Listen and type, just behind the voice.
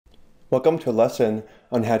Welcome to a lesson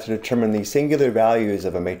on how to determine the singular values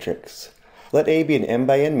of a matrix. Let A be an m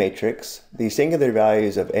by n matrix. The singular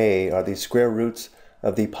values of A are the square roots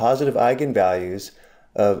of the positive eigenvalues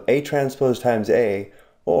of A transpose times A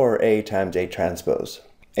or A times A transpose.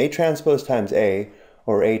 A transpose times A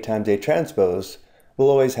or A times A transpose will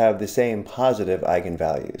always have the same positive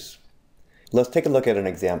eigenvalues. Let's take a look at an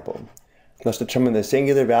example. Let's determine the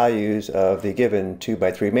singular values of the given 2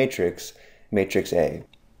 by 3 matrix, matrix A.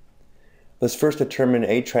 Let's first determine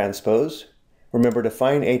A transpose. Remember, to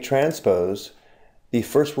find A transpose, the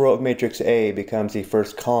first row of matrix A becomes the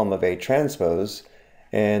first column of A transpose,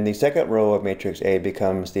 and the second row of matrix A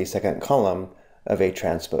becomes the second column of A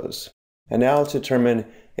transpose. And now let's determine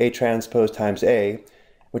A transpose times A,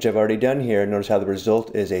 which I've already done here. Notice how the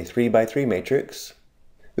result is a 3 by 3 matrix.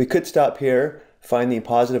 We could stop here, find the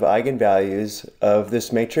positive eigenvalues of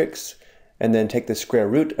this matrix, and then take the square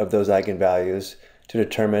root of those eigenvalues to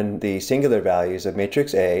determine the singular values of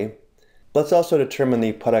matrix A. Let's also determine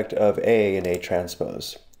the product of A and A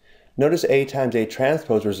transpose. Notice A times A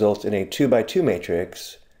transpose results in a 2 by 2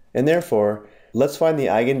 matrix, and therefore, let's find the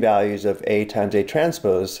eigenvalues of A times A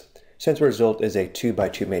transpose since the result is a 2 by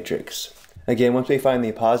 2 matrix. Again, once we find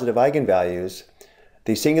the positive eigenvalues,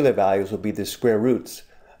 the singular values will be the square roots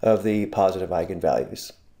of the positive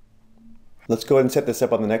eigenvalues. Let's go ahead and set this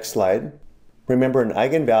up on the next slide. Remember, an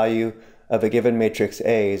eigenvalue of a given matrix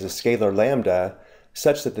A is a scalar lambda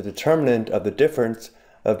such that the determinant of the difference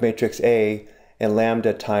of matrix A and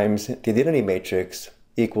lambda times the identity matrix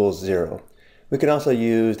equals 0. We can also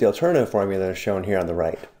use the alternative formula shown here on the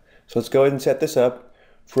right. So let's go ahead and set this up.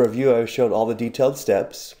 For review, I've showed all the detailed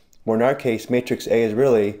steps, where in our case, matrix A is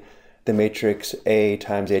really the matrix A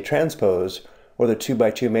times A transpose, or the 2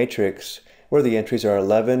 by 2 matrix, where the entries are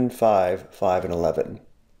 11, 5, 5, and 11.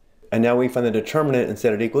 And now we find the determinant and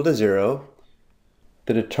set it equal to 0.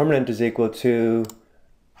 The determinant is equal to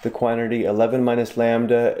the quantity 11 minus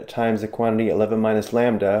lambda times the quantity 11 minus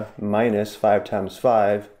lambda minus 5 times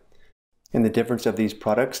 5. And the difference of these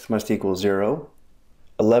products must equal 0.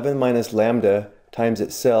 11 minus lambda times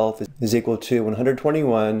itself is equal to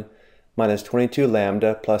 121 minus 22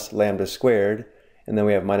 lambda plus lambda squared. And then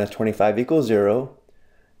we have minus 25 equals 0.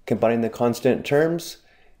 Combining the constant terms,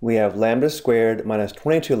 we have lambda squared minus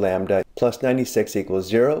 22 lambda plus 96 equals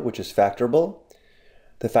 0, which is factorable.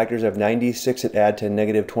 The factors of 96 that add to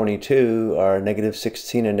negative 22 are negative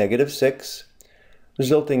 16 and negative 6,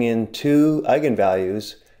 resulting in two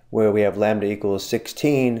eigenvalues where we have lambda equals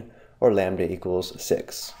 16 or lambda equals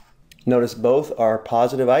 6. Notice both are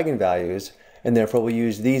positive eigenvalues, and therefore we'll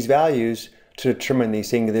use these values to determine the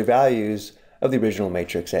singular values of the original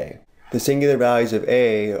matrix A. The singular values of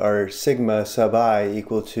A are sigma sub I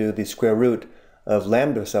equal to the square root of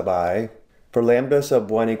lambda sub I. For lambda sub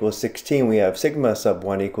 1 equals 16, we have sigma sub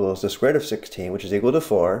 1 equals the square root of 16, which is equal to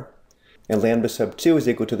 4. And lambda sub 2 is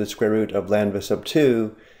equal to the square root of lambda sub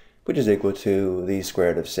 2, which is equal to the square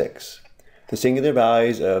root of 6. The singular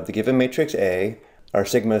values of the given matrix A are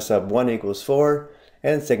sigma sub 1 equals 4,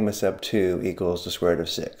 and sigma sub 2 equals the square root of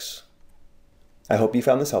 6. I hope you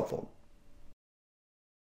found this helpful.